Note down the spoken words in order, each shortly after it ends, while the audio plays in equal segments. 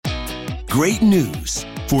Great news!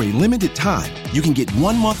 For a limited time, you can get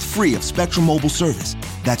 1 month free of Spectrum Mobile service.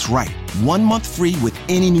 That's right, 1 month free with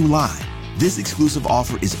any new line. This exclusive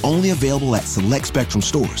offer is only available at select Spectrum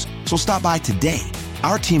stores, so stop by today.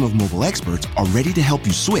 Our team of mobile experts are ready to help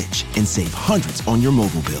you switch and save hundreds on your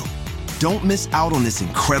mobile bill. Don't miss out on this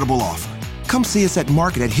incredible offer. Come see us at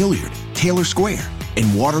Market at Hilliard, Taylor Square,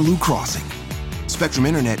 and Waterloo Crossing. Spectrum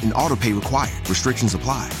Internet and autopay required. Restrictions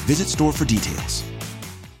apply. Visit store for details.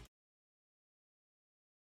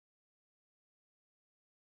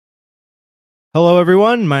 Hello,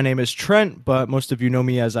 everyone. My name is Trent, but most of you know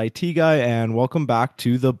me as IT Guy, and welcome back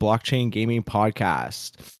to the Blockchain Gaming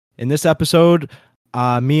Podcast. In this episode,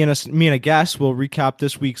 me and a guest will recap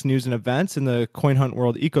this week's news and events in the Coin Hunt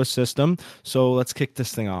World ecosystem. So let's kick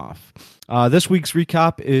this thing off. This week's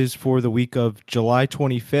recap is for the week of July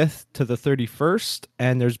 25th to the 31st,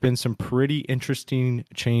 and there's been some pretty interesting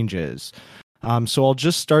changes. So I'll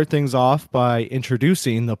just start things off by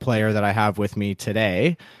introducing the player that I have with me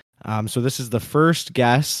today. So this is the first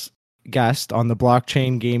guest on the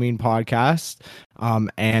Blockchain Gaming Podcast,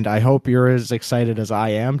 and I hope you're as excited as I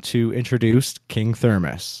am to introduce King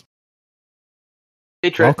Thermos.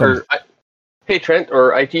 Hey Trent, Welcome.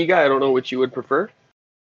 or IT Guy. I don't know which you would prefer.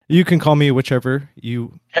 You can call me whichever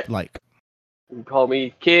you like. You can call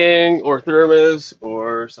me King or Thermos,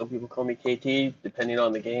 or some people call me KT, depending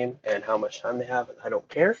on the game and how much time they have. I don't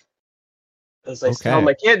care. As I tell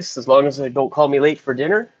my kids, as long as they don't call me late for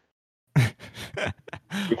dinner.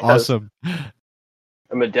 Awesome.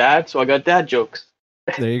 I'm a dad, so I got dad jokes.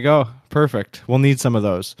 There you go. Perfect. We'll need some of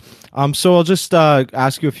those. So I'll just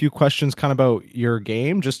ask you a few questions kind of about your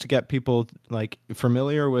game, just to get people like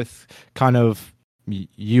familiar with kind of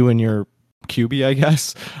you and your QB, I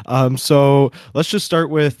guess. So let's just start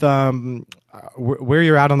with where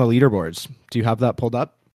you're at on the leaderboards. Do you have that pulled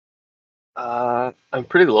up? I'm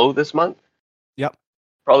pretty low this month. Yep.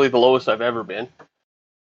 Probably the lowest I've ever been.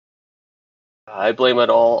 I blame it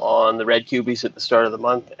all on the red QBs at the start of the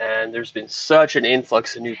month, and there's been such an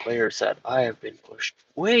influx of new players that I have been pushed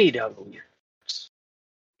way down the leaderboards.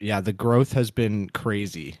 Yeah, the growth has been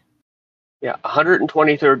crazy. Yeah,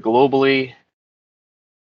 123rd globally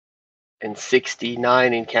and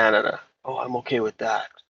 69 in Canada. Oh, I'm okay with that.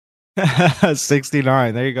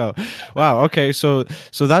 69. There you go. Wow. Okay. So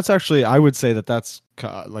that's actually, I would say that's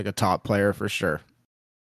like a top player for sure.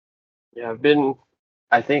 Yeah, I've been,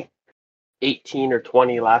 I think, 18 or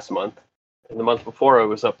 20 last month, and the month before I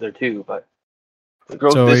was up there too, but the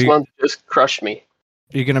growth this month just crushed me.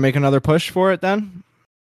 Are you gonna make another push for it then?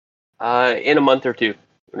 In a month or two.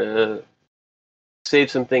 I'm gonna save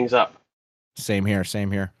some things up. Same here.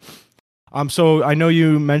 So I know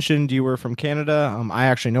you mentioned you were from Canada. I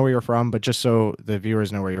actually know where you're from, but just so the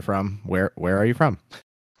viewers know where you're from, where are you from?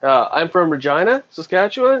 I'm from Regina,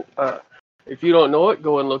 Saskatchewan. If you don't know it,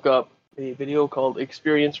 go and look up a video called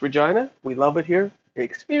Experience Regina. We love it here.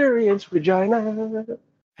 Experience Regina.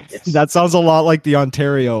 That sounds a lot like the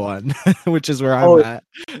Ontario one, which is where I'm at.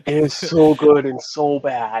 It is so good and so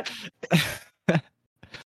bad.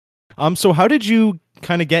 So how did you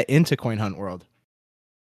kind of get into Coin Hunt World?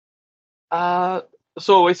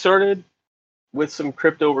 So I started with some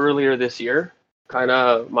crypto earlier this year, kind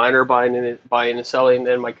of minor buying and selling.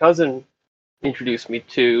 Then my cousin introduced me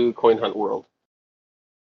to Coin Hunt World.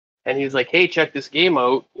 And he was like, hey, check this game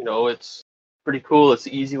out. You know, it's pretty cool. It's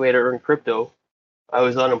an easy way to earn crypto. I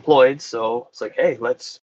was unemployed, so it's like, hey,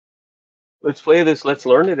 let's play this. Let's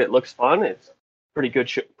learn it. It looks fun. It's pretty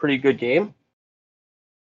good game.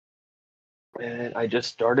 And I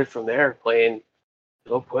just started from there playing,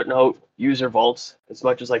 putting out user vaults as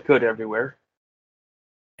much as I could everywhere.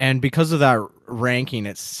 And because of that ranking,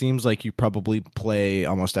 it seems like you probably play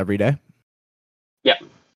almost every day. Yeah.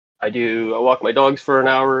 I walk my dogs for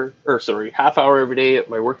half hour every day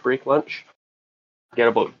at my work break lunch. Get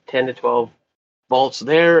about 10 to 12 vaults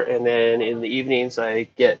there, and then in the evenings I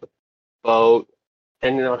get about,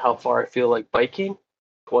 depending on how far I feel like biking,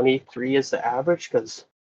 23 is the average, because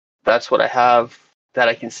that's what I have that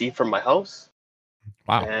I can see from my house.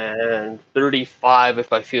 Wow. And 35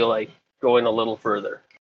 if I feel like going a little further.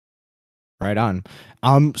 Right on.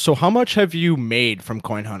 So how much have you made from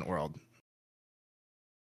Coin Hunt World?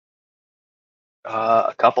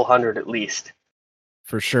 A couple hundred at least.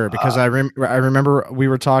 For sure, because I remember we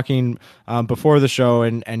were talking before the show,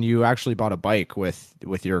 and you actually bought a bike with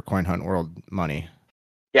your Coin Hunt World money.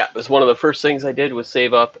 Yeah, it was one of the first things I did was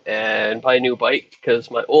save up and buy a new bike, because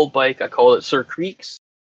my old bike, I call it Sir Creeks,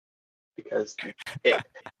 because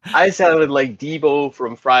I sounded like Debo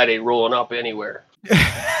from Friday rolling up anywhere.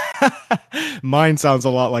 Mine sounds a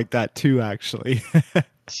lot like that too, actually.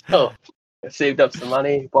 So I saved up some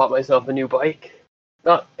money, bought myself a new bike.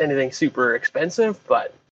 Not anything super expensive,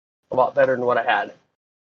 but a lot better than what I had.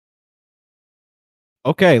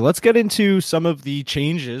 Okay, let's get into some of the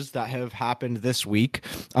changes that have happened this week.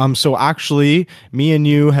 So actually, me and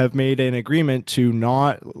you have made an agreement to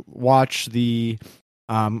not watch the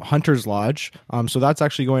Hunter's Lodge. So that's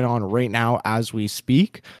actually going on right now as we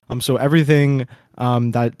speak. So everything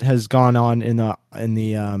that has gone on in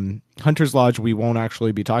the Hunter's Lodge, we won't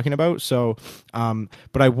actually be talking about. So,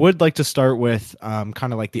 but I would like to start with kind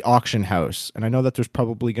of like the auction house, and I know that there's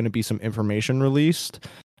probably going to be some information released.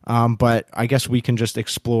 But I guess we can just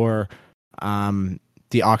explore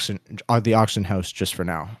the auction house just for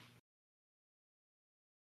now.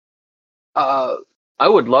 I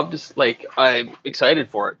would love to, like, I'm excited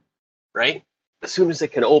for it, right? As soon as it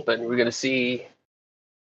can open, we're going to see.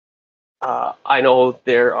 I know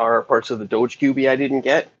there are parts of the Doge QB I didn't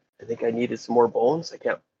get. I think I needed some more bones.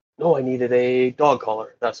 I needed a dog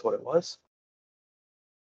collar. That's what it was.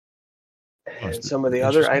 And some of the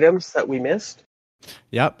other items that we missed.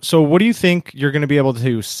 Yep. So what do you think you're going to be able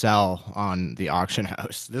to sell on the auction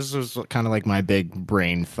house? This was kind of like my big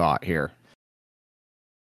brain thought here.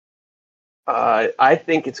 I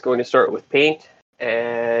think it's going to start with paint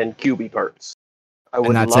and QB parts. I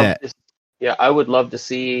would that's love it. I would love to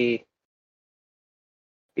see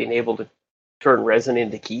being able to turn resin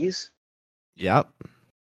into keys. Yep.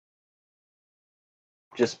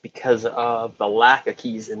 Just because of the lack of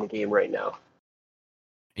keys in the game right now.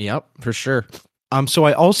 Yep, for sure. So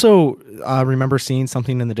I also remember seeing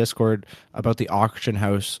something in the Discord about the auction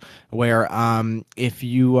house where if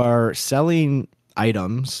you are selling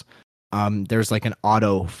items, there's like an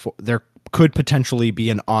there could potentially be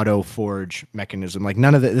an auto forge mechanism. Like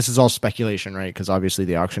none of this is all speculation, right? Because obviously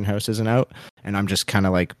the auction house isn't out, and I'm just kind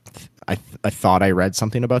of like I thought I read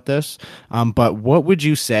something about this. But what would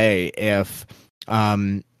you say if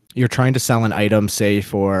you're trying to sell an item, say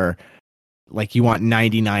for like you want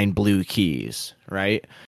 99 blue keys, right?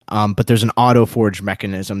 But there's an auto forge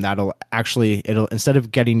mechanism it'll instead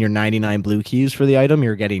of getting your 99 blue keys for the item,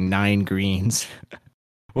 you're getting 9 greens.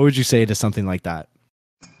 What would you say to something like that?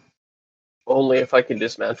 Only if I can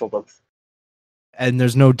dismantle them. And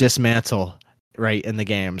there's no dismantle right in the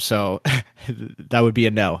game, so that would be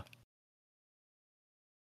a no.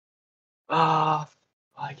 I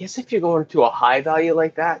guess if you're going to a high value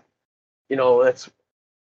like that, that's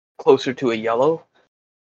closer to a yellow.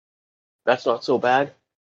 That's not so bad.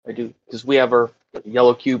 I do because we have our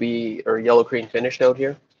yellow QB or yellow crane finished out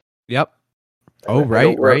here. Yep. Oh,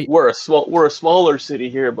 right. We're a smaller city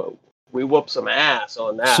here, but we whoop some ass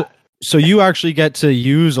on that. So you actually get to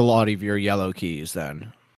use a lot of your yellow keys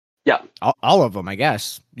then. Yeah, all of them, I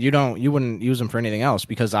guess. You wouldn't use them for anything else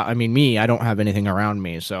because I don't have anything around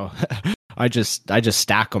me, so I just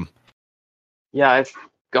stack them. Yeah, I've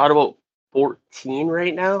got about 14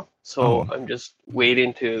 right now, so I'm just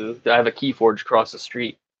waiting to I have a key forge across the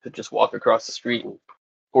street to just walk across the street and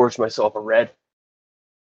forge myself a red.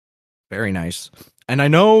 Very nice. And I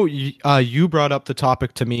know you brought up the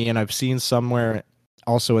topic to me, and I've seen somewhere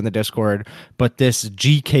also in the Discord, but this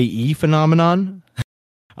GKE phenomenon.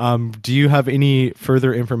 Do you have any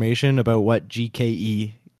further information about what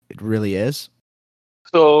GKE really is?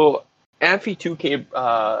 So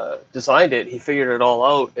Amphi2K designed it. He figured it all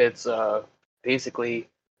out. It's basically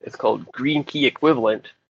it's called green key equivalent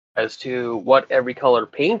as to what every color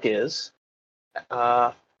paint is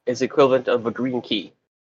equivalent of a green key.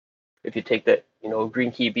 If you take that,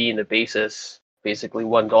 green key being the basis, basically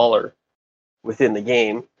 $1 within the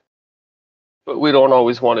game. But we don't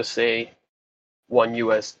always want to say $1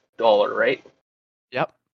 US, right?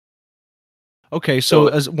 Yep. Okay, so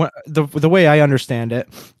as the way I understand it,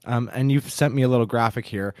 and you've sent me a little graphic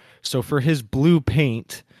here. So for his blue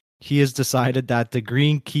paint, he has decided that the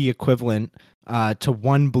green key equivalent to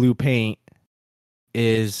one blue paint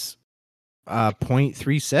is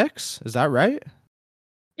 0.36. Is that right?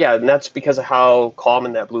 Yeah, and that's because of how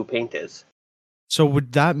common that blue paint is. So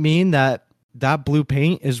would that mean that blue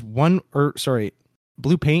paint is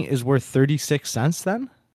blue paint is worth 36 cents then?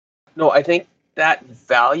 No, I think that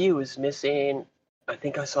value is missing. I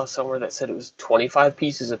think I saw somewhere that said it was 25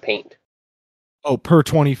 pieces of paint. Oh, per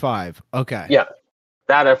 25. Okay. Yeah,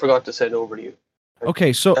 that I forgot to send over to you.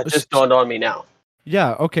 Okay, so that just dawned on me now.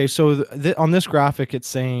 Yeah. Okay. So on this graphic, it's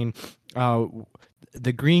saying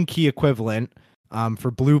the green key equivalent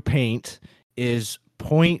for blue paint is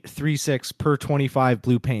 0.36 per 25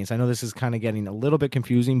 blue paints. I know this is kind of getting a little bit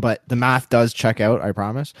confusing, but the math does check out, I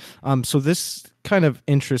promise. So this kind of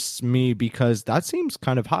interests me because that seems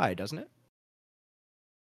kind of high, doesn't it?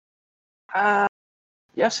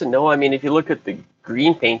 Yes and no. I mean, if you look at the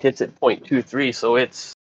green paint, it's at 0.23, so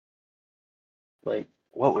it's like,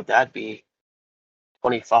 what would that be?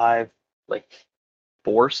 25, like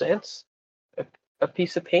 4 cents a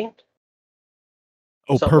piece of paint?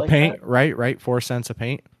 Oh, Something per like paint, that. right? 4 cents a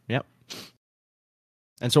paint. Yep.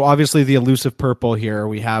 And so obviously the elusive purple here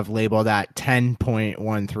we have labeled at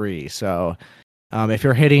 10.13. So if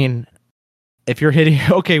you're hitting,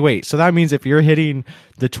 okay, wait. So that means if you're hitting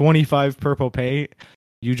the 25 purple paint,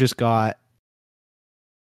 you just got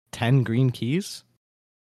 10 green keys?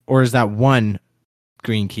 Or is that one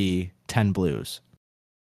green key, 10 blues?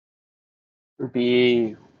 Would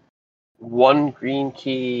be one green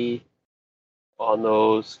key on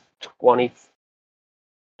those 20,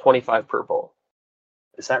 25 purple.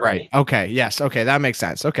 Is that Right. right? Okay. Yes. Okay. That makes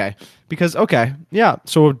sense. Okay. Because okay. Yeah.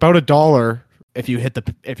 So about $1 if you hit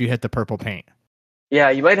the purple paint. Yeah,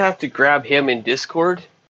 you might have to grab him in Discord.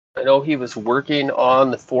 I know he was working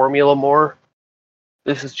on the formula more.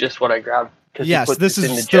 This is just what I grabbed because he Yes, put this this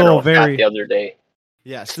in is the still general chat very the other day.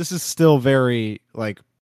 Yes, this is still very like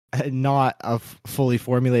not a fully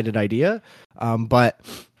formulated idea. But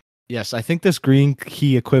yes, I think this green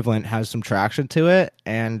key equivalent has some traction to it,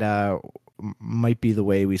 and might be the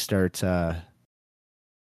way we start talking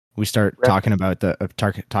about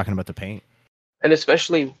talking about the paint. And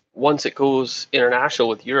especially once it goes international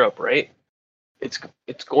with Europe, right? It's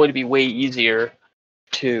going to be way easier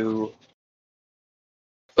to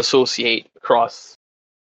associate across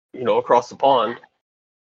the pond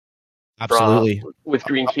Absolutely. with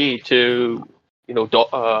green key to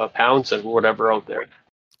pounds and whatever out there.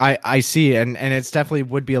 I see, and it's definitely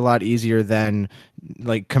would be a lot easier than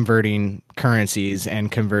like converting currencies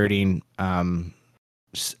and converting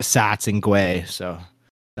sats and gwei. So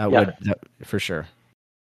that for sure.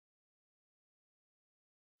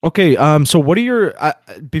 Okay, so what are your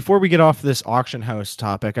before we get off this auction house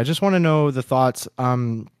topic, I just want to know the thoughts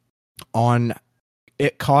on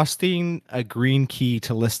it costing a green key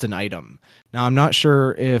to list an item. Now, I'm not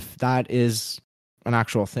sure if that is an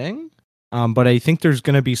actual thing, but I think there's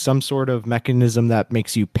going to be some sort of mechanism that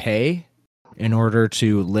makes you pay in order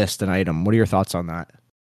to list an item. What are your thoughts on that?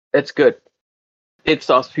 It's good. It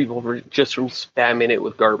stops people just from spamming it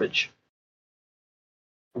with garbage.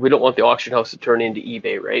 We don't want the auction house to turn into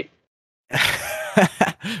eBay, right?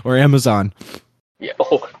 Or Amazon. Yeah.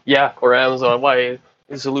 Oh, yeah. Or Amazon. Why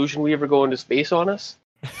is Illusion we ever go into space on us?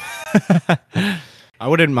 I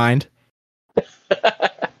wouldn't mind.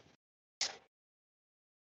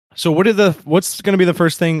 So what's going to be the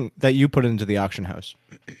first thing that you put into the auction house?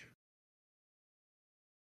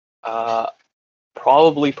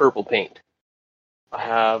 Probably purple paint. I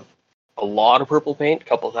have a lot of purple paint, a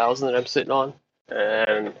couple thousand that I'm sitting on,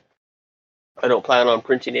 and I don't plan on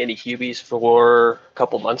printing any cubies for a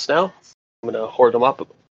couple months now. I'm gonna hoard them up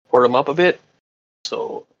a bit.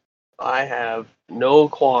 So I have no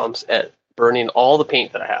qualms at burning all the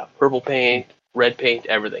paint that I have: purple paint, red paint,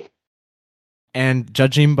 everything. And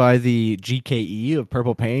judging by the GKE of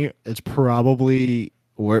purple paint, it's probably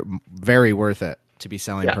very worth it to be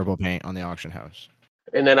selling purple paint on the auction house.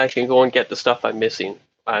 And then I can go and get the stuff I'm missing.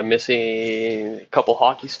 I'm missing a couple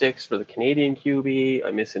hockey sticks for the Canadian QB.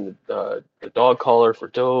 I'm missing the dog collar for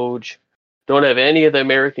Doge. Don't have any of the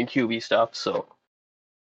American QB stuff, so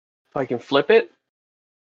if I can flip it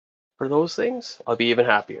for those things, I'll be even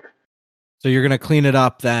happier. So you're going to clean it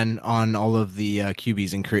up then on all of the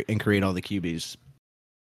QBs and create all the QBs?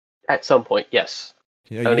 At some point, yes.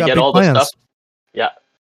 Yeah, I'm going to get all the stuff. Yeah.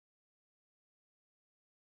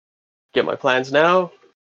 Get my plans now,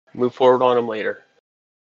 move forward on them later.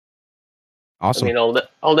 Awesome. I mean,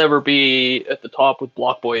 I'll never be at the top with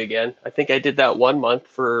Block Boy again. I think I did that 1 month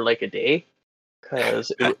for like a day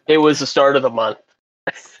because it was the start of the month.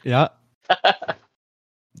 Yeah.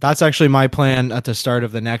 That's actually my plan at the start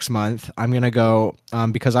of the next month. I'm going to go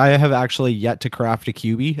because I have actually yet to craft a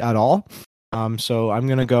QB at all. So I'm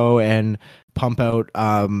going to go and pump out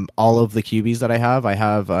all of the QBs that I have. I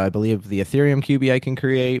have, I believe, the Ethereum QB I can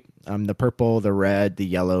create, the purple, the red, the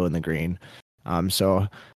yellow, and the green. So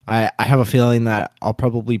I have a feeling that I'll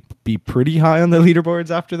probably be pretty high on the leaderboards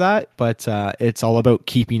after that, but it's all about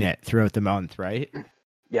keeping it throughout the month, right?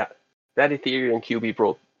 Yeah. That Ethereum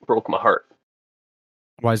QB broke my heart.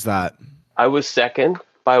 Why is that? I was second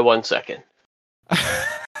by 1 second.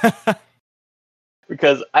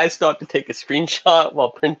 Because I stopped to take a screenshot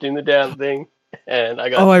while printing the damn thing, and I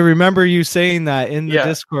got. Oh, I remember you saying that in the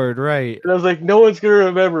Discord, right? And I was like, no one's gonna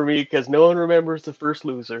remember me because no one remembers the first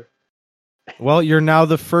loser. Well, you're now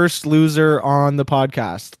the first loser on the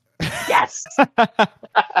podcast. Yes.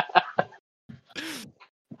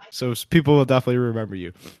 So people will definitely remember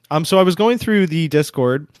you. So I was going through the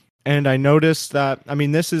Discord And I noticed that, I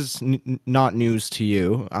mean, this is not news to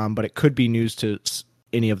you, but it could be news to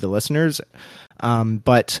any of the listeners.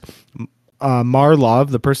 But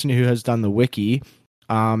Marlov, the person who has done the wiki,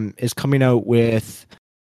 is coming out with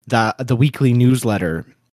the weekly newsletter.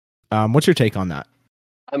 What's your take on that?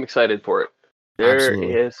 I'm excited for it. There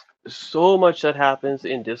Absolutely. is so much that happens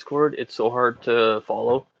in Discord. It's so hard to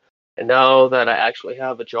follow. And now that I actually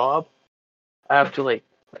have a job, I have to like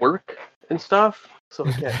work and stuff. So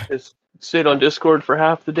I can't just sit on Discord for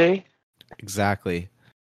half the day. Exactly.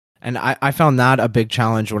 And I found that a big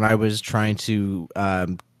challenge when I was trying to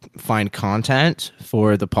find content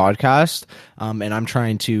for the podcast. And I'm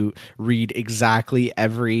trying to read exactly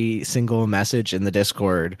every single message in the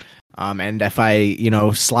Discord. And if I,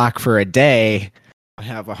 slack for a day, I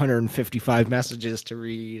have 155 messages to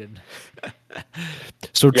read. And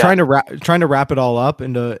so Yeah. trying to wrap it all up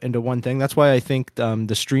into one thing. That's why I think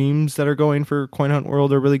the streams that are going for Coin Hunt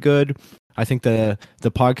World are really good. I think the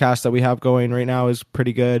podcast that we have going right now is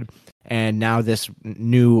pretty good. And now this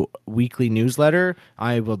new weekly newsletter,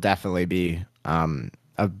 I will definitely be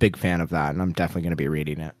a big fan of that, and I'm definitely going to be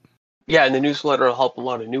reading it. Yeah, and the newsletter will help a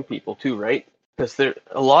lot of new people too, right? Because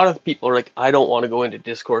a lot of people are like, I don't want to go into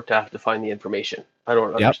Discord to have to find the information. I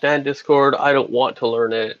don't Yep. understand Discord. I don't want to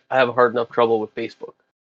learn it. I have a hard enough trouble with Facebook.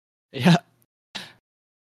 Yeah.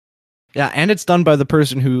 Yeah, and it's done by the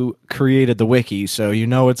person who created the wiki, so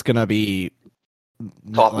it's going to be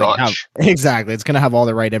Top notch. Exactly. It's going to have all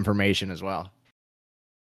the right information as well.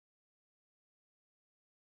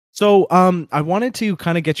 So, I wanted to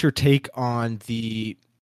kind of get your take on the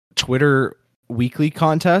Twitter weekly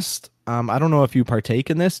contest. I don't know if you partake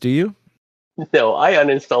in this, do you? No, I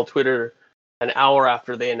uninstalled Twitter an hour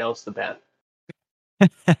after they announced the ban.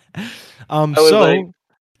 So like,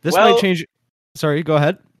 this might change. Sorry, go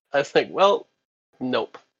ahead. I was like, well,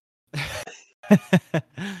 nope.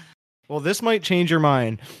 Well, this might change your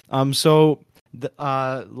mind. So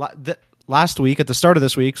last week, at the start of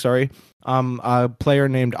this week, a player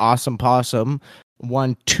named Awesome Possum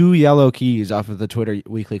won 2 yellow keys off of the Twitter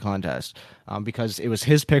weekly contest, because it was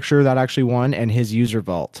his picture that actually won and his user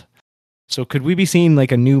vault. So could we be seeing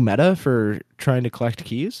like a new meta for trying to collect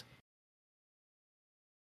keys?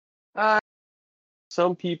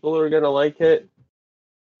 Some people are gonna like it.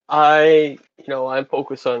 I'm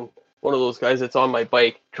focused on one of those guys that's on my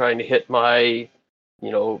bike trying to hit my,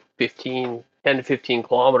 10 to 15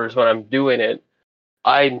 kilometers when I'm doing it.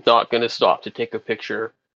 I'm not going to stop to take a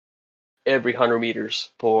picture every 100 meters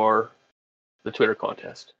for the Twitter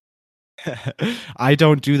contest. I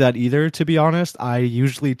don't do that either, to be honest. I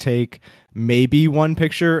usually take maybe one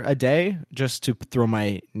picture a day just to throw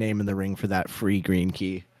my name in the ring for that free green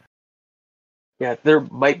key. Yeah, there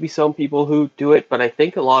might be some people who do it, but I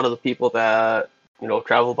think a lot of the people that,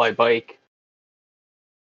 travel by bike,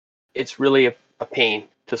 it's really a pain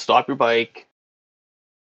to stop your bike,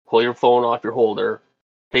 pull your phone off your holder,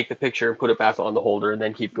 take the picture and put it back on the holder, and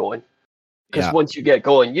then keep going. Because once you get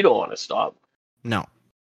going, you don't want to stop. No.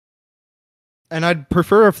 And I'd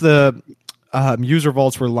prefer if the user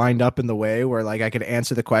vaults were lined up in the way where like I could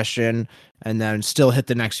answer the question and then still hit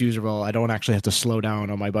the next user vault. I don't actually have to slow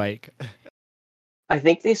down on my bike. I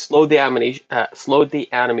think they slowed the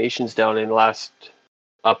animations down in the last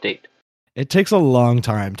update. It takes a long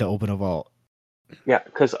time to open a vault. Yeah,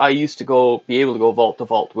 because I used to be able to go vault to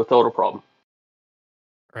vault without a problem.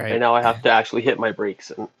 Right. And now I have to actually hit my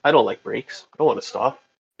brakes, and I don't like brakes. I don't want to stop.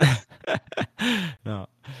 No.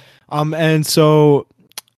 And so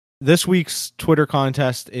this week's Twitter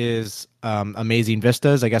contest is Amazing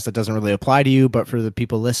Vistas. I guess that doesn't really apply to you, but for the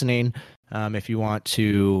people listening, if you want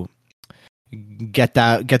to get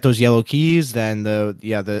those yellow keys, then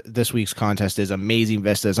this week's contest is Amazing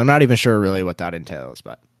Vistas. I'm not even sure really what that entails,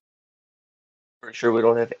 but For sure, we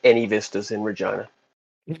don't have any vistas in Regina.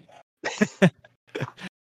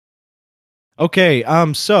 Okay,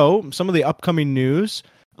 so some of the upcoming news.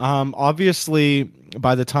 Obviously,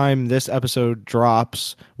 by the time this episode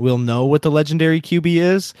drops, we'll know what the legendary QB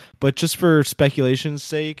is. But just for speculation's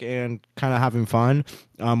sake and kind of having fun,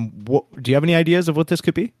 do you have any ideas of what this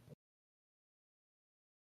could be?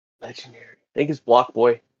 Legendary. I think it's Block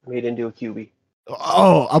Boy made into a QB.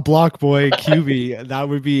 Oh, a Block Boy QB.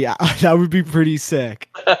 that would be pretty sick.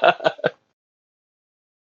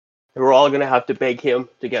 We're all gonna have to beg him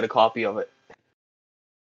to get a copy of it.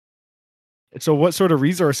 So what sort of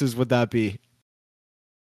resources would that be?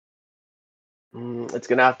 It's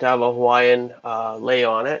gonna have to have a Hawaiian lay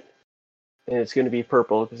on it, and it's gonna be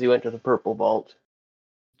purple because he went to the purple vault.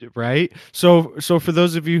 Right. So for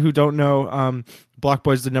those of you who don't know, Block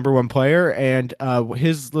Boy's the number one player, and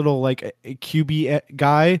his little like a QB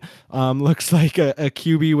guy looks like a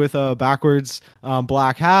QB with a backwards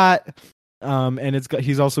black hat, and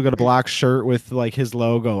he's also got a black shirt with like his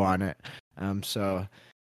logo on it. So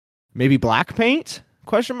maybe black paint?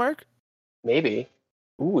 Question mark. Maybe.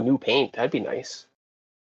 Ooh, new paint. That'd be nice.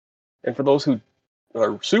 And for those who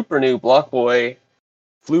are super new, Block Boy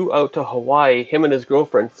flew out to Hawaii. Him and his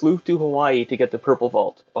girlfriend flew to Hawaii to get the Purple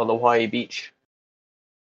Vault on the Hawaii beach.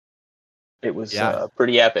 It was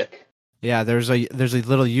pretty epic. Yeah, there's a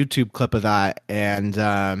little YouTube clip of that, and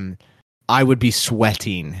I would be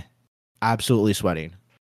sweating, absolutely sweating.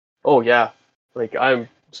 Oh yeah, like I'm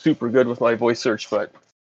super good with my voice search, but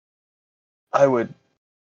I would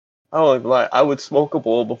smoke a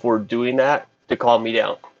bowl before doing that to calm me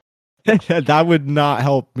down. That would not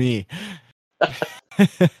help me.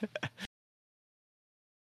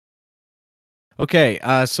 Okay,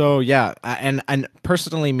 so yeah, and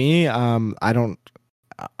personally me, I'm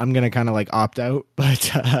gonna kind of like opt out, but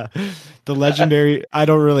the legendary, I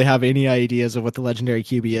don't really have any ideas of what the legendary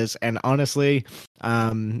QB is, and honestly,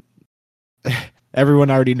 everyone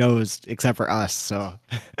already knows except for us. So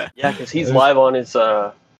yeah, because he's live on his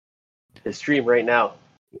stream right now.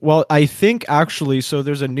 Well, I think actually, so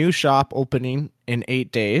there's a new shop opening in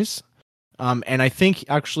 8 days. And I think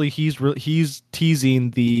actually he's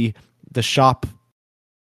teasing the shop,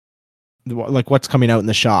 like what's coming out in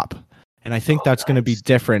the shop, and I think that's going to be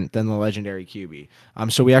different than the legendary QB.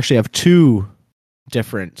 So we actually have 2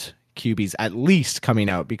 different QBs at least coming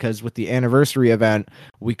out, because with the anniversary event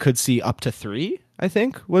we could see up to 3. I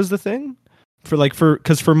think was the thing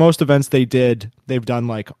because for most events they've done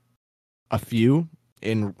like a few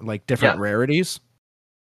in like different rarities.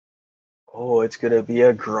 Oh, it's going to be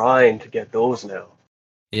a grind to get those now.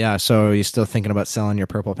 Yeah, so are you still thinking about selling your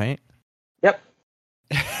purple paint? Yep.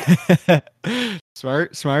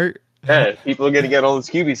 Smart. Yeah, people are going to get all those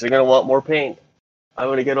cubies. They're going to want more paint. I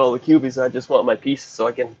want to get all the cubies. I just want my pieces so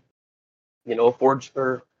I can, forge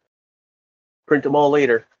or print them all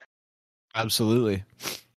later. Absolutely.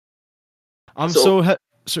 So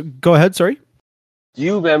go ahead, sorry. Do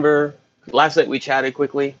you remember last night we chatted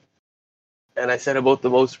quickly? And I said about the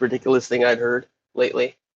most ridiculous thing I'd heard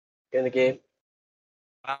lately in the game.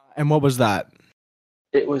 And what was that?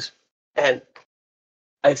 It was, and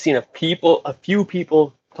I've seen a few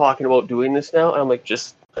people talking about doing this now. And I'm like,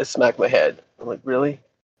 I smack my head. I'm like, really?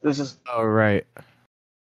 This is. Oh, right.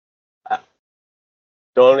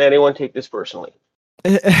 Don't anyone take this personally.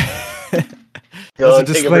 That's a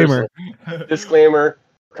disclaimer. Disclaimer,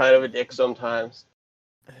 kind of a dick sometimes.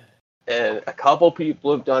 And a couple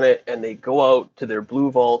people have done it, and they go out to their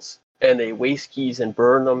blue vaults and they waste keys and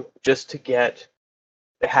burn them just to get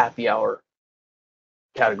the happy hour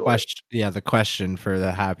category. The question for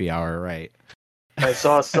the happy hour, right? I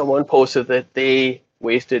saw someone posted that they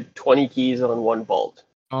wasted 20 keys on one vault.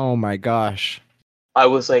 Oh my gosh. I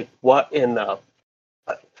was like, what in the...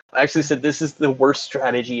 I actually said, this is the worst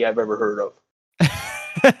strategy I've ever heard of.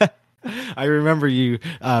 I remember you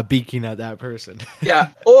beaking at that person. Yeah.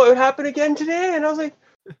 Oh, it happened again today, and I was like,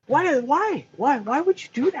 "Why? Why would you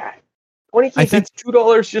do that? 20 keys, that's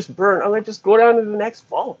 $2 just burn. I'm like, just go down to the next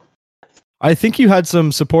vault." I think you had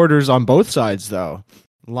some supporters on both sides, though,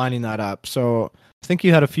 lining that up. So I think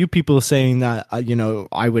you had a few people saying that,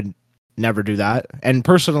 I would never do that. And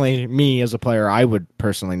personally, me as a player, I would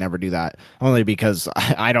personally never do that, only because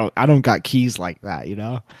I don't got keys like that.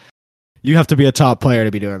 You have to be a top player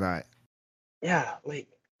to be doing that.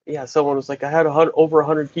 Yeah, someone was like, I had over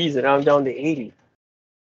 100 keys and now I'm down to 80.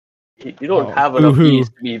 You don't have enough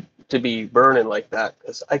keys to be burning like that,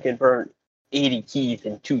 because I can burn 80 keys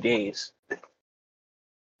in 2 days.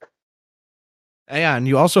 Yeah, and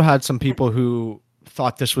you also had some people who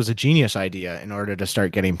thought this was a genius idea in order to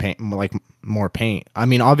start getting paint, like more paint. I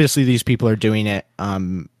mean, obviously these people are doing it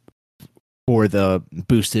for the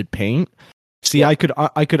boosted paint. See, yeah.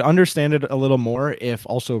 I could understand it a little more if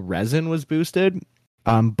also resin was boosted.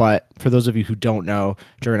 But for those of you who don't know,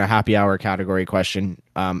 during a happy hour category question,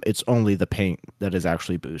 it's only the paint that is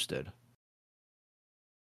actually boosted.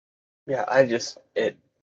 Yeah, I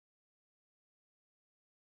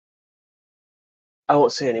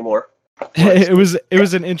won't say anymore. It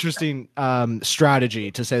was an interesting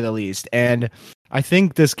strategy, to say the least. And I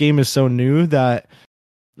think this game is so new that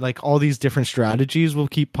like all these different strategies will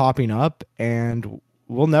keep popping up, and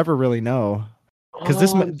we'll never really know.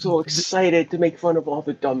 I'm so excited to make fun of all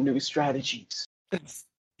the dumb new strategies.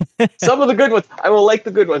 Some of the good ones, I will like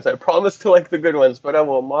the good ones. I promise to like the good ones, but I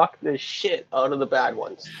will mock the shit out of the bad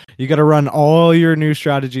ones. You got to run all your new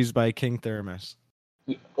strategies by King Thermos.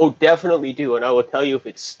 Oh, definitely do, and I will tell you if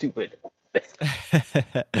it's stupid.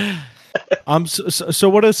 So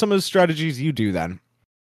what are some of the strategies you do then?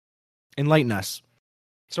 Enlighten us.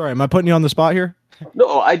 Sorry, am I putting you on the spot here?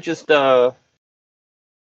 No, I just so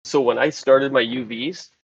when I started my UVs,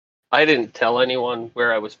 I didn't tell anyone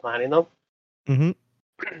where I was planning them Mm-hmm.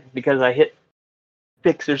 because I hit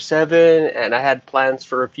 6 or 7 and I had plans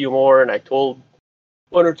for a few more, and I told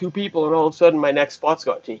 1 or 2 people, and all of a sudden my next spots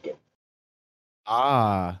got taken.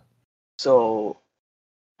 Ah, So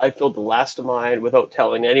I filled the last of mine without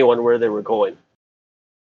telling anyone where they were going.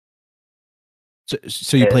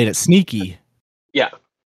 so you And played it sneaky, yeah,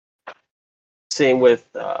 same with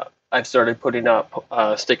I've started putting up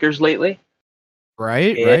stickers lately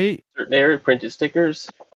right? in Right. certain area, printed stickers.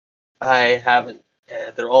 I haven't.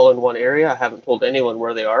 They're all in one area. I haven't told anyone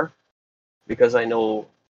where they are because I know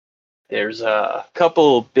there's a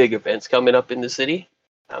couple big events coming up in the city.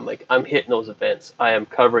 I'm hitting those events. I am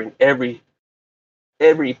covering every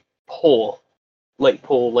pole,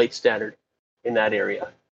 light standard in that area.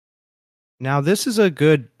 Now this is a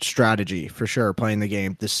good strategy for sure. Playing the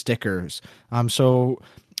game, the stickers.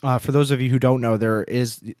 For those of you who don't know,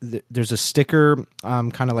 there's a sticker,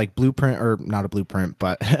 kind of like blueprint, or not a blueprint,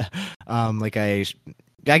 but like I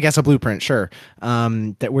guess a blueprint, sure.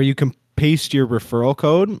 That where you can paste your referral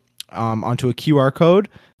code onto a QR code,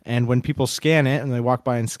 and when people scan it and they walk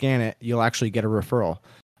by and scan it, you'll actually get a referral.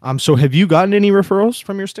 So have you gotten any referrals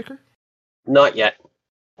from your sticker? Not yet,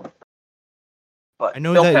 I but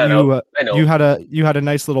know they'll that pan out. I you know. had a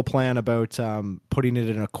nice little plan about putting it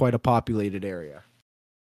in quite a populated area.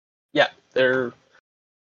 Yeah, they're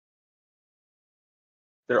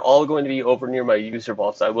all going to be over near my user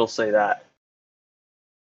vaults. I will say that.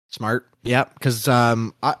 Smart, yeah. Because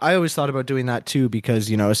I always thought about doing that too. Because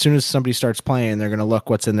as soon as somebody starts playing, they're gonna look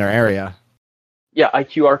what's in their area. Yeah, I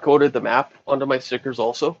QR coded the map onto my stickers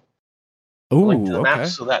also. Link to Oh, the map okay.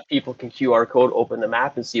 so that people can QR code open the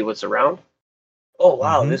map and see what's around. Oh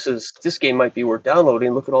wow, Mm-hmm. this game might be worth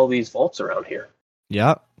downloading. Look at all these vaults around here.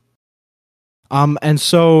 Yeah. And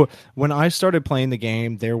so when I started playing the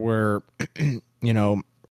game, there were, you know,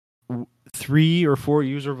 3 or 4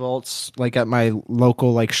 user vaults like at my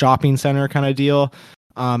local like shopping center kind of deal.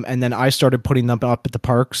 And then I started putting them up at the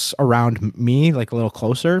parks around me, like a little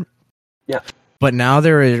closer. Yeah. But now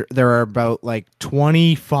there are about like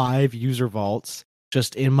 25 user vaults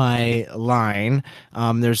just in my line.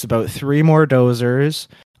 There's about 3 more dozers.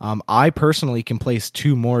 I personally can place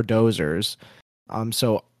 2 more dozers.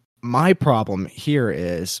 So my problem here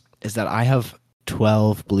is that I have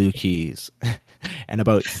 12 blue keys and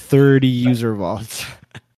about 30 user vaults.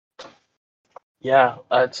 Yeah,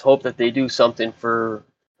 let's hope that they do something for.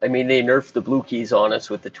 I mean, they nerfed the blue keys on us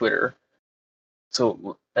with the Twitter.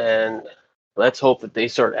 So, and let's hope that they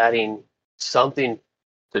start adding something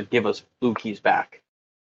to give us blue keys back.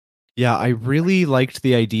 Yeah, I really liked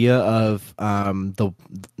the idea of the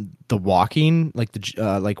walking, like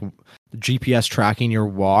the GPS tracking your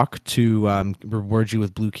walk to reward you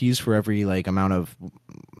with blue keys for every like amount of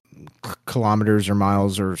kilometers or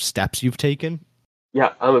miles or steps you've taken.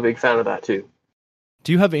 Yeah, I'm a big fan of that too.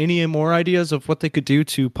 Do you have any more ideas of what they could do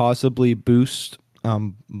to possibly boost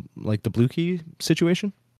like the blue key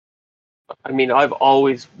situation? I mean, I've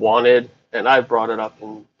always wanted, and I've brought it up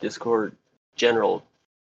in Discord general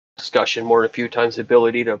discussion more than a few times, the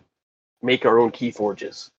ability to make our own key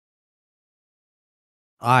forges.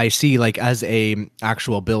 I see, like as a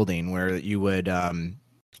actual building where you would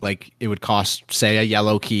like it would cost say a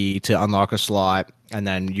yellow key to unlock a slot, and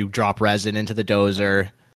then you drop resin into the dozer,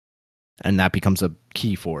 and that becomes a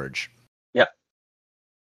key forge. Yep.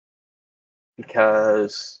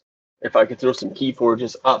 Because if I could throw some key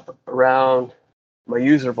forges up around my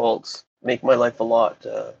user vaults, make my life a lot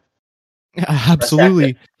less Absolutely.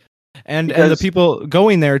 hectic. And the Because people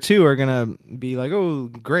going there too are gonna be like, oh,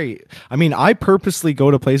 great. I mean, I purposely go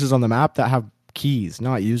to places on the map that have keys,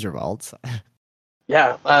 not user vaults.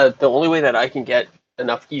 yeah, the only way that I can get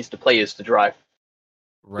enough keys to play is to drive.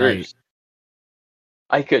 Right.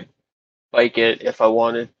 I could bike it if I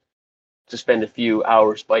wanted to spend a few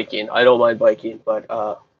hours biking. I don't mind biking, but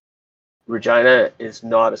Regina is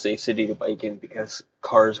not a safe city to bike in because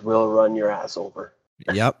cars will run your ass over.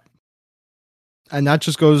 Yep. And that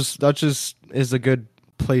just is a good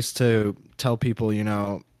place to tell people,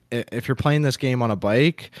 if you're playing this game on a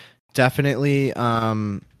bike, definitely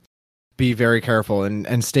be very careful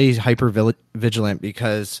and stay hyper vigilant,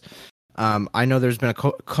 because I know there's been a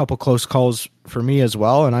couple close calls for me as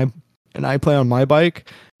well, and I play on my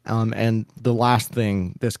bike, and the last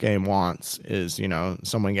thing this game wants is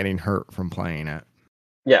someone getting hurt from playing it.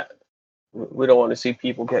 Yeah, We don't want to see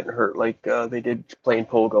people getting hurt like they did playing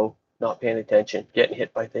pogo, not paying attention, getting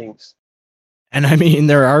hit by things. And I mean,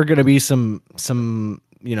 there are going to be some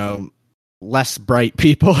less bright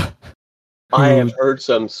people. I have heard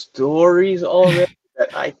some stories already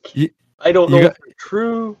that I don't know if they're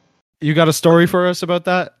true. You got a story for us about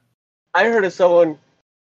that? I heard of someone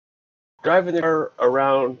driving their car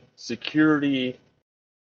around security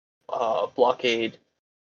blockade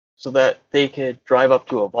so that they could drive up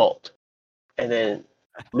to a vault and then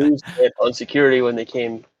lose it on security when they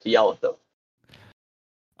came to yell at them.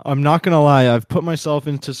 I'm not gonna lie, I've put myself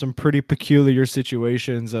into some pretty peculiar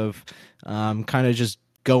situations of kind of just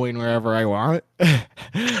going wherever I want.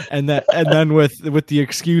 and then with the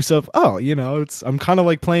excuse of, oh, I'm kind of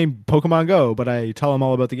like playing Pokemon Go, but I tell them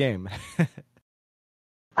all about the game.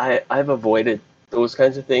 I've avoided those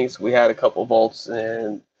kinds of things. We had a couple vaults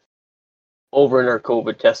and over in our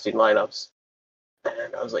COVID testing lineups.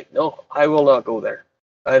 And I was like, no, I will not go there.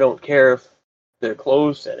 I don't care if they're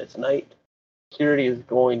closed and it's night. Security is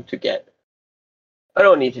going to get. I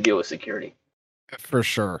don't need to deal with security. For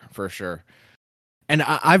sure. And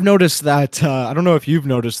I've noticed that, I don't know if you've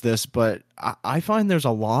noticed this, but I find there's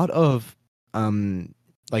a lot of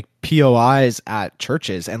like POIs at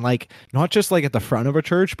churches, and like not just like at the front of a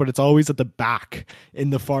church, but it's always at the back in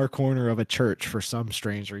the far corner of a church for some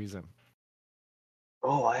strange reason.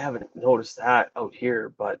 Oh, I haven't noticed that out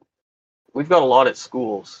here, but we've got a lot at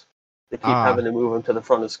schools. They keep having to move them to the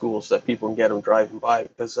front of schools so that people can get them driving by,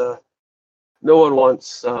 because no one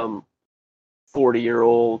wants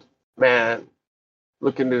 40-year-old man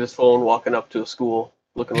looking at his phone walking up to a school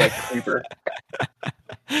looking like a creeper.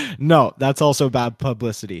 No, that's also bad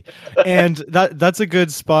publicity. And that's a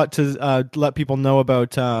good spot to let people know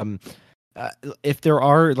about if there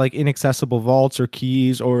are like inaccessible vaults or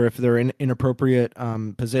keys, or if they're in inappropriate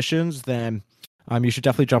positions, then you should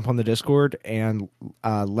definitely jump on the Discord and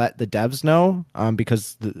let the devs know,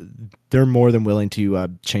 because they're more than willing to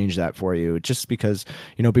change that for you. Just because,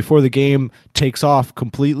 before the game takes off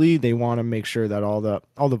completely, they want to make sure that all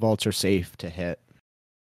the vaults are safe to hit.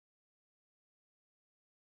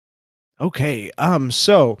 Okay,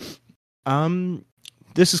 so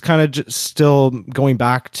this is kind of just still going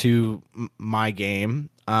back to my game,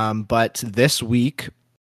 but this week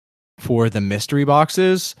for the mystery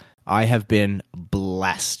boxes, I have been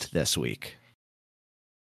blessed this week.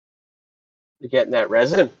 You're getting that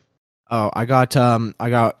resin? Oh, I got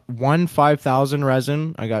one 5,000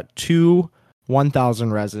 resin. I got two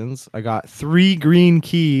 1,000 resins. I got 3 green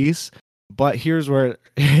keys. But here's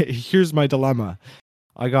my dilemma.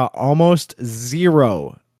 I got almost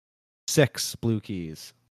 6 blue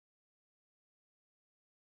keys.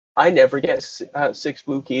 I never get 6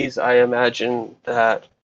 blue keys. I imagine that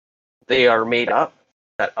they are made up,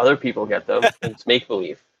 that other people get them, and it's make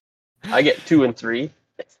believe. I get 2 and 3.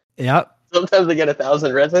 Yep. Sometimes I get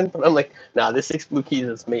 1,000 resin, but I'm like, nah, this 6 blue keys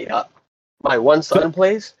is made up. My one son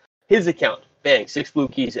plays, his account, bang, 6 blue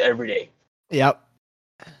keys every day. Yep.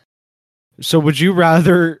 So would you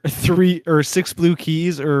rather 3 or 6 blue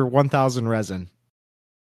keys or 1,000 resin?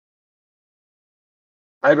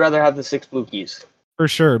 I'd rather have the 6 blue keys. For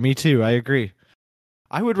sure, me too. I agree.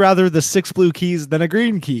 I would rather the 6 blue keys than a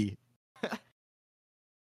green key.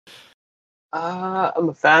 I'm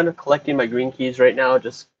a fan of collecting my green keys right now,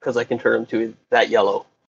 just because I can turn them to that yellow.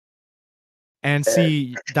 And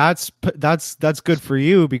see, that's good for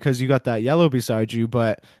you because you got that yellow beside you,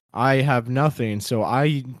 but I have nothing. So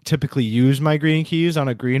I typically use my green keys on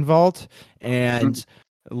a green vault, and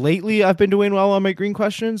lately I've been doing well on my green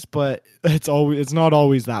questions, but it's not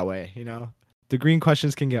always that way, The green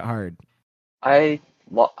questions can get hard. I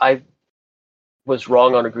was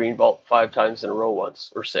wrong on a green vault 5 times in a row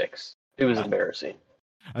once, or 6. It was embarrassing.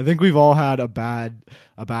 I think we've all had a bad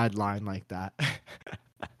line like that.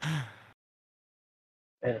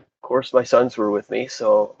 And of course, my sons were with me,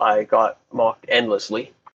 so I got mocked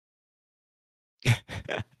endlessly.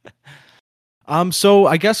 So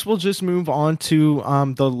I guess we'll just move on to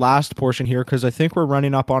the last portion here, because I think we're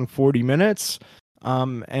running up on 40 minutes.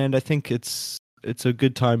 And I think it's a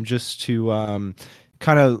good time just to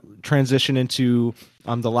kind of transition into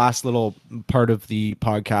the last little part of the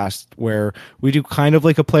podcast where we do kind of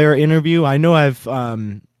like a player interview. I know I've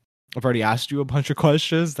already asked you a bunch of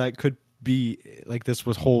questions that could be like this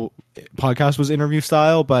whole podcast was interview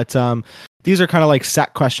style, but these are kind of like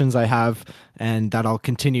set questions I have and that I'll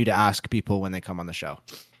continue to ask people when they come on the show.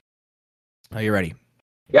 Are you ready?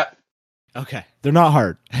 Yep. Okay. They're not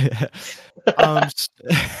hard.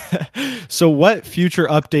 So what future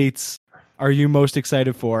updates are you most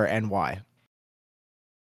excited for and why?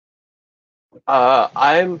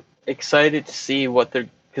 I'm excited to see what they're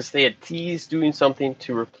because they had teased doing something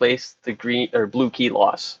to replace the green or blue key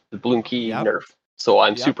loss, the blue key Yep. nerf. So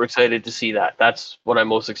I'm Yep. super excited to see that. That's what I'm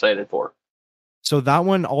most excited for. So that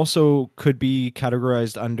one also could be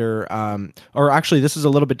categorized under, or actually, this is a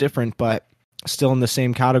little bit different, but still in the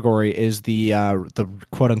same category is the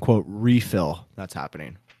quote unquote refill that's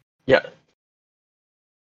happening. Yeah.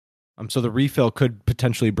 So the refill could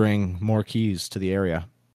potentially bring more keys to the area.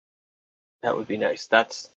 That would be nice.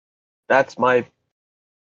 That's my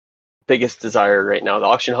biggest desire right now. The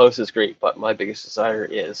auction house is great, but my biggest desire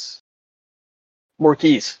is more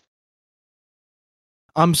keys.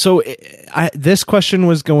 So this question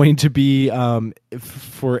was going to be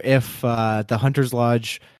if the Hunter's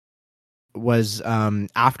Lodge was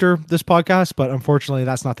after this podcast, but unfortunately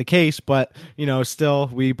that's not the case. But still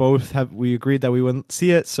we agreed that we wouldn't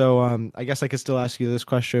see it. So I guess I could still ask you this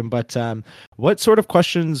question. But what sort of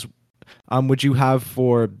questions would you have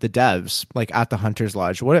for the devs, like at the Hunter's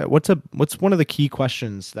Lodge? What's one of the key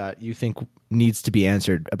questions that you think needs to be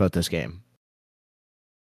answered about this game?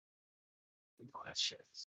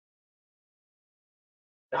 Questions.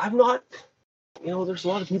 I'm not, there's a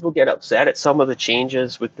lot of people get upset at some of the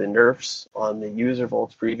changes with the nerfs on the user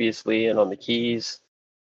vaults previously and on the keys.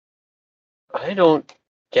 I don't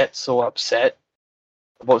get so upset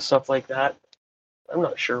about stuff like that. I'm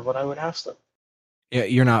not sure what I would ask them. Yeah,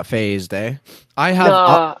 you're not phased, eh? I have.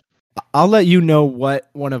 Nah. I'll let you know what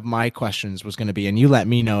one of my questions was going to be, and you let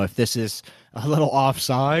me know if this is a little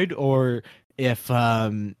offside or if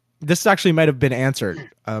this actually might have been answered.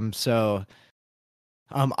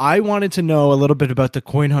 I wanted to know a little bit about the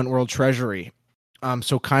Coin Hunt World Treasury.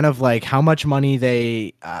 So kind of like how much money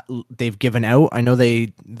they've given out. I know they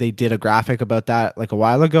did a graphic about that like a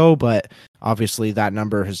while ago, but obviously that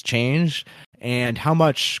number has changed. And how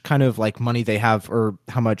much kind of like money they have, or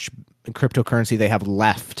how much cryptocurrency they have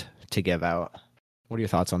left to give out. What are your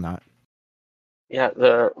thoughts on that? Yeah,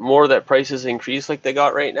 the more that prices increase like they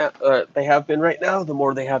got right now, they have been right now, the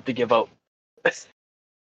more they have to give out.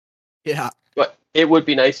 Yeah. But it would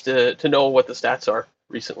be nice to know what the stats are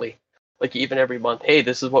recently. Like even every month, hey,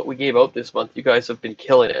 this is what we gave out this month. You guys have been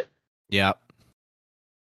killing it. Yep.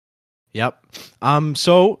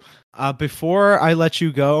 So before I let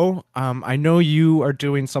you go, I know you are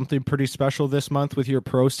doing something pretty special this month with your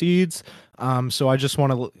proceeds. So I just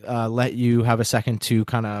want to let you have a second to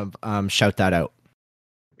kind of shout that out.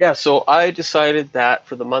 Yeah, so I decided that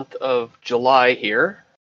for the month of July here,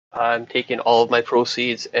 I'm taking all of my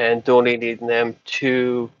proceeds and donating them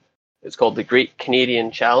to, it's called the Great Canadian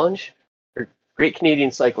Challenge, or Great Canadian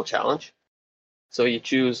Cycle Challenge. So you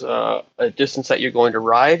choose a distance that you're going to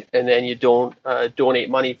ride, and then you don't donate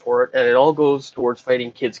money for it, and it all goes towards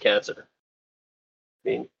fighting kids' cancer. I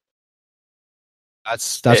mean,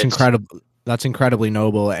 that's incredible. That's incredibly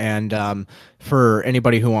noble. And for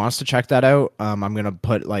anybody who wants to check that out, I'm gonna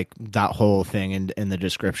put like that whole thing in the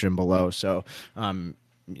description below. So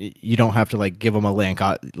you don't have to like give them a link.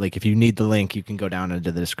 Like if you need the link, you can go down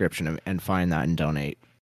into the description and find that and donate.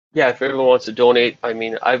 Yeah, if everyone wants to donate, I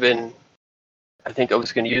mean, I think I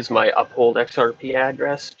was going to use my Uphold XRP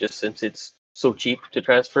address just since it's so cheap to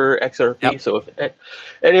transfer XRP. Yep. So if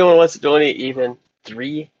anyone wants to donate even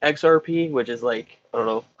 3 XRP, which is like, I don't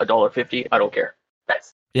know, $1.50, I don't care.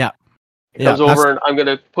 Yeah. It comes over and I'm going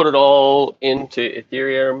to put it all into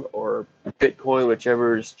Ethereum or Bitcoin,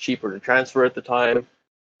 whichever is cheaper to transfer at the time.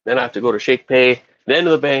 Then I have to go to ShakePay, then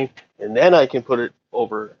to the bank, and then I can put it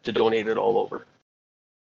over to donate it all over.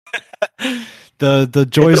 the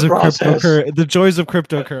joys of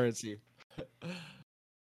cryptocurrency.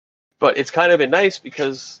 But it's kind of been nice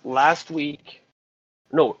because on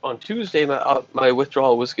Tuesday my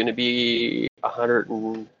withdrawal was going to be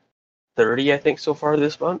 130, I think, so far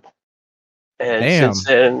this month, and since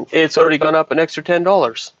then it's already gone up an extra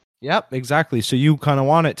 $10. Yep, exactly. So you kind of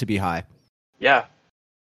want it to be high. Yeah.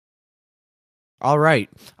 All right.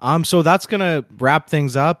 So that's gonna wrap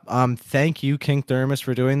things up. Thank you, King Thermos,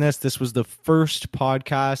 for doing this. This was the first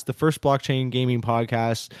podcast, the first blockchain gaming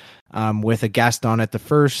podcast, with a guest on it. The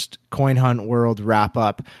first Coin Hunt World wrap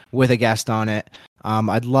up with a guest on it.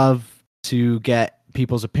 I'd love to get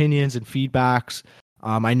people's opinions and feedbacks.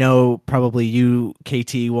 I know probably you,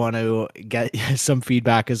 KT, want to get some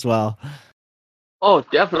feedback as well. Oh,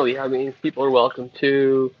 definitely. I mean, people are welcome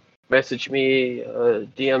to message me,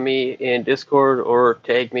 DM me in Discord, or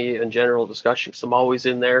tag me in general discussions. I'm always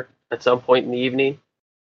in there at some point in the evening.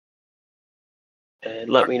 And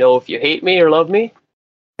let me know if you hate me or love me.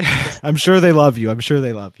 I'm sure they love you.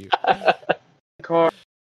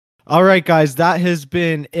 All right, guys, that has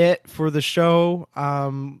been it for the show.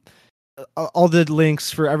 all the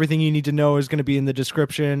links for everything you need to know is going to be in the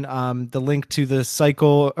description. The link to the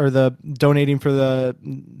cycle or the donating for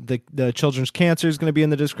the children's cancer is going to be in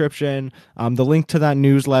the description. The link to that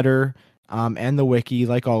newsletter and the wiki,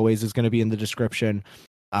 like always, is going to be in the description.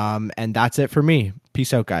 And that's it for me.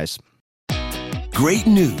 Peace out, guys. Great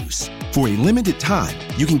news! For a limited time,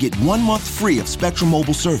 you can get 1 month free of Spectrum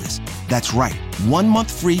Mobile service. That's right, 1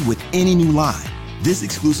 month free with any new line. This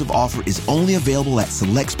exclusive offer is only available at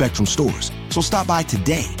select Spectrum stores, so stop by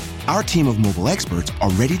today. Our team of mobile experts are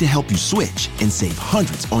ready to help you switch and save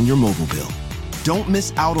hundreds on your mobile bill. Don't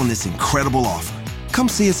miss out on this incredible offer. Come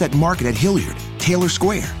see us at Market at Hilliard, Taylor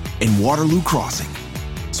Square, and Waterloo Crossing.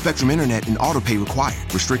 Spectrum Internet and autopay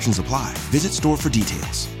required. Restrictions apply. Visit store for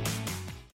details.